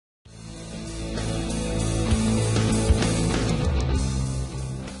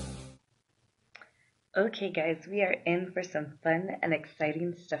Okay, guys, we are in for some fun and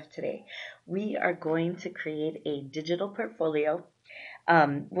exciting stuff today. We are going to create a digital portfolio.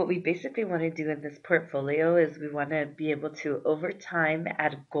 What we basically want to do in this portfolio is we want to be able to, over time,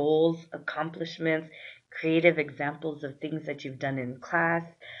 add goals, accomplishments, creative examples of things that you've done in class,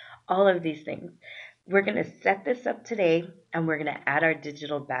 all of these things. We're going to set this up today and we're going to add our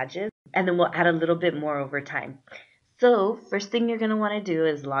digital badges and then we'll add a little bit more over time. So first thing you're going to want to do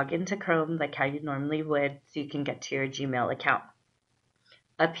is log into Chrome like how you normally would so you can get to your Gmail account.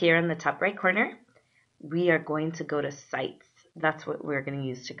 Up here in the top right corner, we are going to go to Sites. That's what we're going to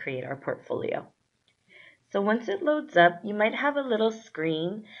use to create our portfolio. So once it loads up, you might have a little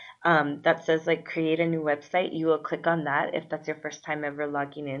screen that says like create a new website. You will click on that if that's your first time ever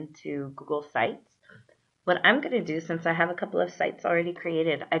logging into Google Sites. What I'm going to do, since I have a couple of sites already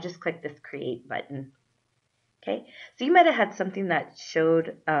created, I just click this create button. Okay, so you might have had something that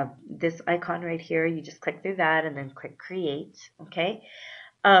showed this icon right here. You just click through that and then click create. Okay,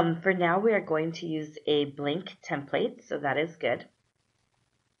 for now we are going to use a blank template, so that is good.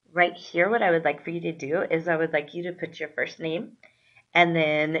 Right here, what I would like for you to do is I would like you to put your first name and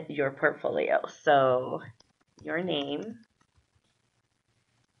then your portfolio. So your name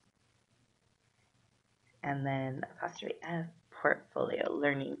and then apostrophe F portfolio,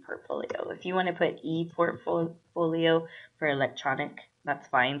 learning portfolio. If you want to put e-portfolio for electronic, that's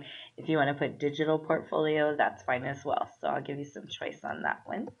fine. If you want to put digital portfolio, that's fine as well. So I'll give you some choice on that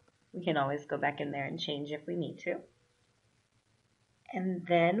one. We can always go back in there and change if we need to. And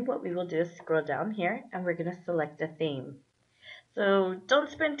then what we will do is scroll down here and we're going to select a theme. So don't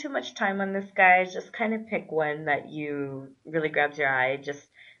spend too much time on this, guys. Just kind of pick one that you really grabs your eye. Just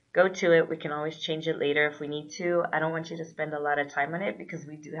go to it. We can always change it later if we need to. I don't want you to spend a lot of time on it because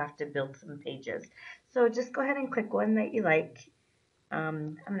we do have to build some pages. So just go ahead and click one that you like.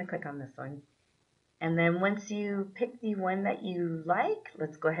 I'm going to click on this one. And then once you pick the one that you like,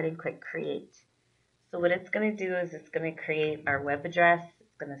 let's go ahead and click create. So what it's going to do is it's going to create our web address.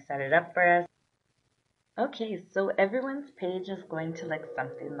 It's going to set it up for us. Okay, so everyone's page is going to look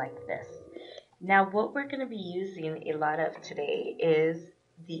something like this. Now what we're going to be using a lot of today is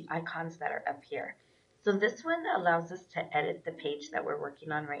the icons that are up here. So this one allows us to edit the page that we're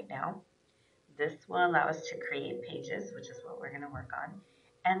working on right now. This will allow us to create pages, which is what we're going to work on.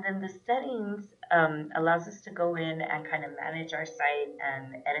 And then the settings allows us to go in and kind of manage our site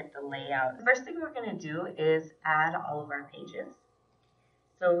and edit the layout. The first thing we're going to do is add all of our pages.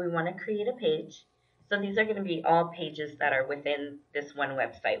 So we want to create a page. So these are going to be all pages that are within this one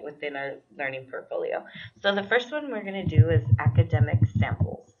website, within a learning portfolio. So the first one we're going to do is academic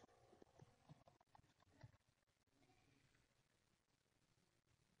samples.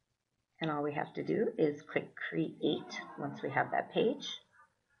 And all we have to do is click create once we have that page.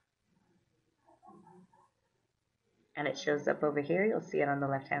 And it shows up over here. You'll see it on the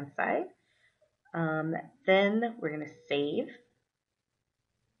left-hand side. Then we're going to save.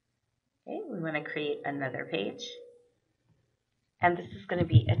 Okay, we want to create another page. And this is going to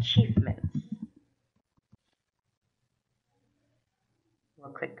be achievements.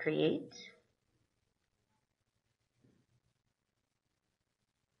 We'll click create.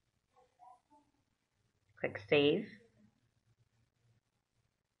 Click save.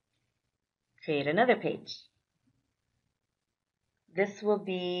 Create another page. This will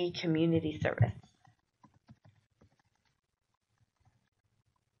be community service.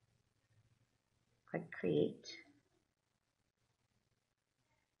 Click create.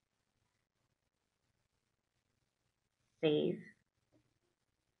 Save.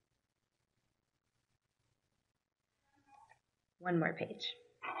 One more page.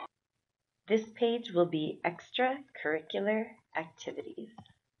 This page will be extracurricular activities.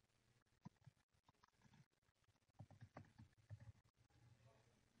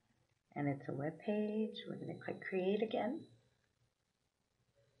 And it's a web page. We're going to click create again.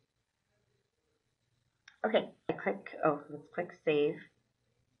 Okay, let's click save.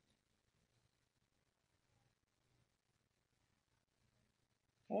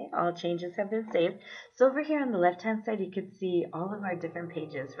 Okay, all changes have been saved. So over here on the left-hand side, you can see all of our different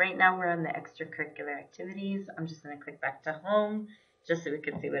pages. Right now we're on the extracurricular activities. I'm just going to click back to home just so we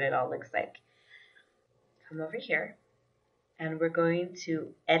can see what it all looks like. Come over here and we're going to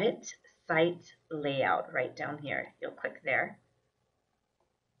edit site layout right down here. You'll click there.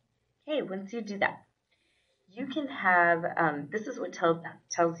 Okay, once you do that, you can have, this is what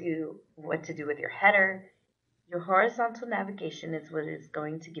tells you what to do with your header. Your horizontal navigation is what is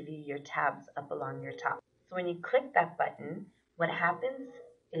going to give you your tabs up along your top. So when you click that button, what happens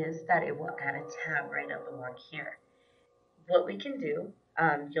is that it will add a tab right up along here. What we can do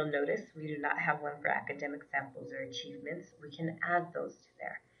You'll notice we do not have one for academic samples or achievements. We can add those to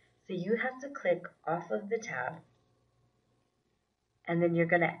there. So you have to click off of the tab, and then you're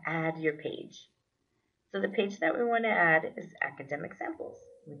going to add your page. So the page that we want to add is academic samples.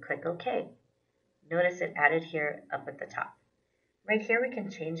 We click OK. Notice it added here up at the top. Right here we can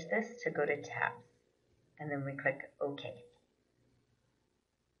change this to go to tabs, and then we click OK.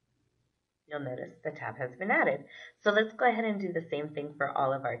 You'll notice the tab has been added. So let's go ahead and do the same thing for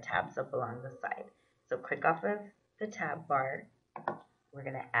all of our tabs up along the side. So click off of the tab bar. We're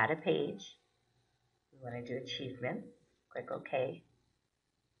going to add a page. We want to do achievements. Click OK.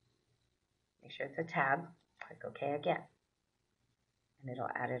 Make sure it's a tab. Click OK again. And it'll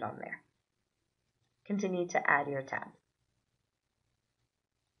add it on there. Continue to add your tabs.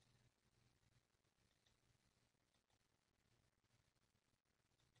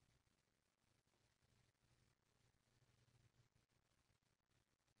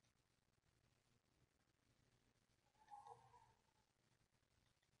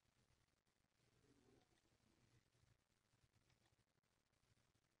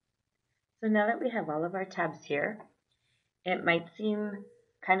 So now that we have all of our tabs here, it might seem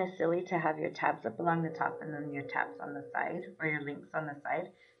kind of silly to have your tabs up along the top and then your tabs on the side, or your links on the side.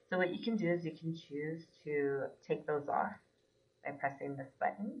 So what you can do is you can choose to take those off by pressing this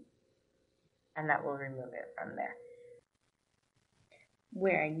button, and that will remove it from there.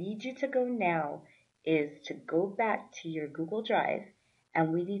 Where I need you to go now is to go back to your Google Drive,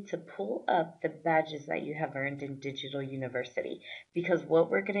 and we need to pull up the badges that you have earned in Digital University, because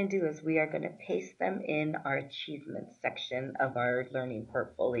what we're going to do is we are going to paste them in our achievements section of our learning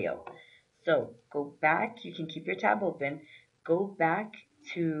portfolio. So go back, you can keep your tab open, go back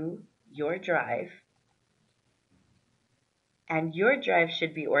to your drive, and your drive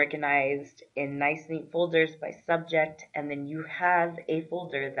should be organized in nice, neat folders by subject, and then you have a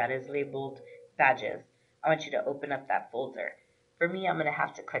folder that is labeled badges. I want you to open up that folder. For me, I'm going to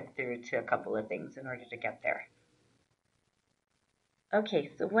have to click through to a couple of things in order to get there. Okay,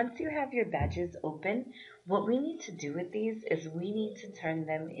 so once you have your badges open, what we need to do with these is we need to turn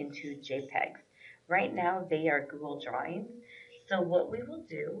them into JPEGs. Right now, they are Google Drawings. So what we will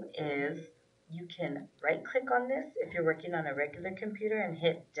do is you can right-click on this if you're working on a regular computer and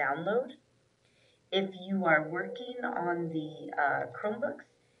hit download. If you are working on the Chromebooks,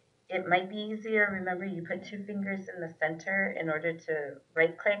 it might be easier. Remember, you put 2 fingers in the center in order to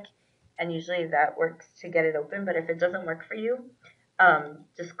right-click, and usually that works to get it open. But if it doesn't work for you,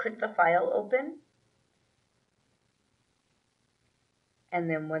 just click the file open, and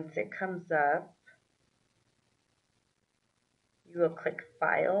then once it comes up, you will click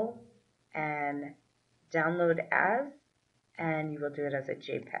File and Download As, and you will do it as a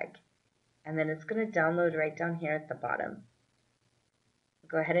JPEG. And then it's going to download right down here at the bottom.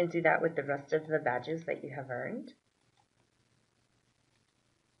 Go ahead and do that with the rest of the badges that you have earned.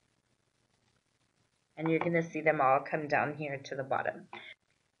 And you're going to see them all come down here to the bottom.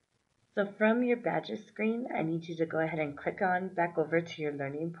 So from your badges screen, I need you to go ahead and click on back over to your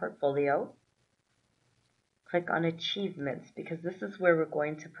learning portfolio. Click on achievements, because this is where we're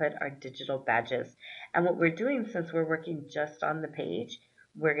going to put our digital badges. And what we're doing, since we're working just on the page,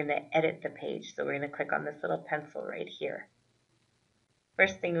 we're going to edit the page. So we're going to click on this little pencil right here.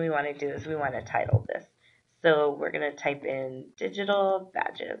 First thing we want to do is we want to title this. So we're going to type in digital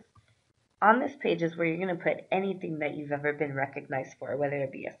badges. On this page is where you're going to put anything that you've ever been recognized for, whether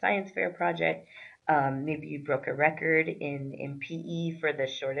it be a science fair project, maybe you broke a record in PE for the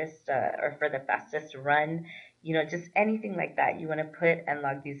shortest or for the fastest run, just anything like that. You want to put and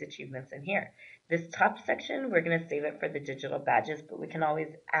log these achievements in here. This top section, we're going to save it for the digital badges, but we can always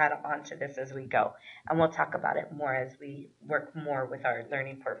add on to this as we go. And we'll talk about it more as we work more with our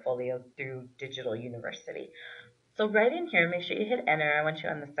learning portfolio through Digital University. So right in here, make sure you hit enter. I want you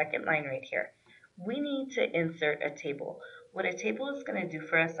on the second line right here. We need to insert a table. What a table is going to do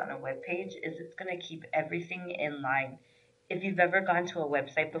for us on a web page is it's going to keep everything in line. If you've ever gone to a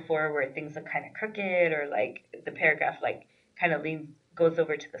website before where things look kind of crooked, or like the paragraph kind of goes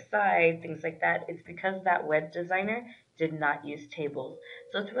over to the side, things like that, it's because that web designer did not use tables.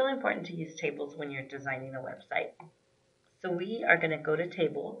 So it's really important to use tables when you're designing a website. So we are going to go to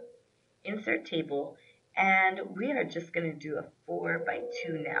table, insert table, and we are just going to do a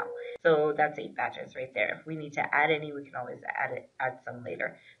 4x2 now. So that's 8 badges right there. If we need to add any, we can always add some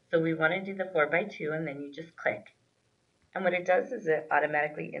later. So we want to do the 4x2, and then you just click. And what it does is it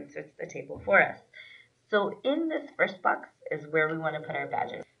automatically inserts the table for us. So in this first box is where we want to put our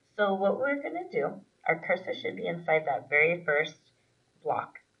badges. So what we're going to do, our cursor should be inside that very first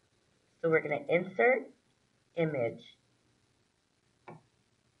block. So we're going to insert image.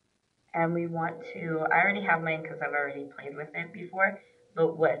 And we want to, I already have mine because I've already played with it before,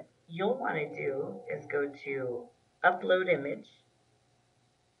 but what you'll want to do is go to upload image,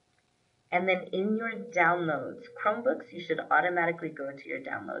 and then in your downloads, Chromebooks, you should automatically go to your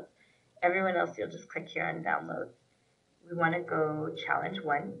downloads. Everyone else, you'll just click here on downloads. We want to go challenge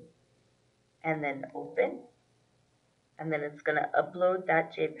 1, and then open, and then it's going to upload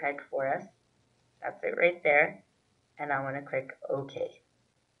that JPEG for us. That's it right there, and I want to click OK.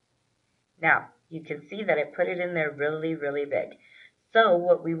 Now, you can see that it put it in there really, really big. So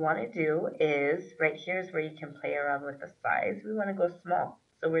what we want to do is, right here is where you can play around with the size. We want to go small.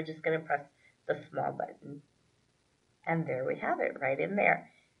 So we're just going to press the small button. And there we have it, right in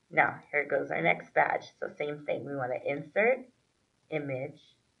there. Now, here goes our next badge. So same thing. We want to insert, image.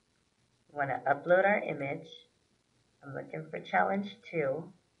 We want to upload our image. I'm looking for challenge 2.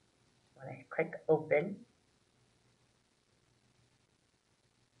 I want to click open.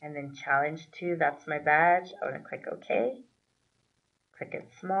 And then challenge 2, that's my badge. I want to click OK. Click it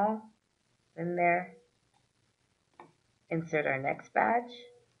small, in there. Insert our next badge.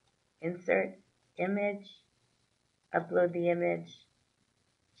 Insert, image, upload the image.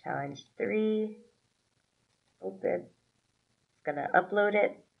 Challenge 3, open. It's going to upload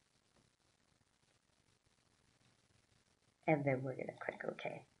it. And then we're going to click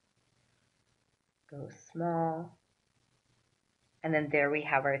OK. Go small. And then there we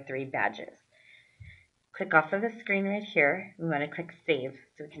have our 3 badges. Click off of the screen right here. We want to click Save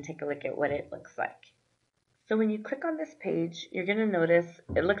so we can take a look at what it looks like. So when you click on this page, you're going to notice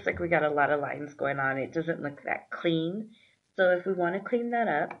it looks like we got a lot of lines going on. It doesn't look that clean. So if we want to clean that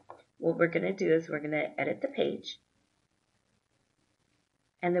up, what we're going to do is we're going to edit the page.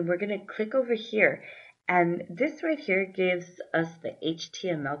 And then we're going to click over here. And this right here gives us the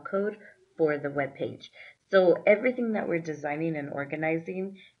HTML code for the web page. So everything that we're designing and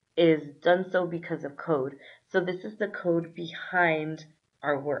organizing is done so because of code. So this is the code behind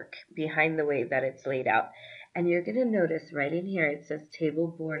our work, behind the way that it's laid out. And you're going to notice right in here it says table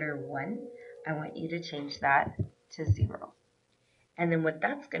border 1. I want you to change that to 0. And then what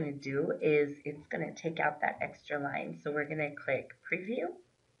that's going to do is it's going to take out that extra line. So we're going to click preview.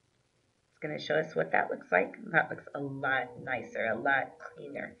 It's going to show us what that looks like. That looks a lot nicer, a lot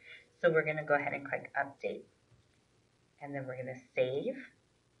cleaner. So we're going to go ahead and click update. And then we're going to save.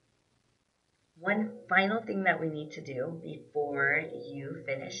 One final thing that we need to do before you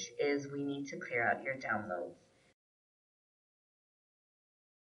finish is we need to clear out your downloads.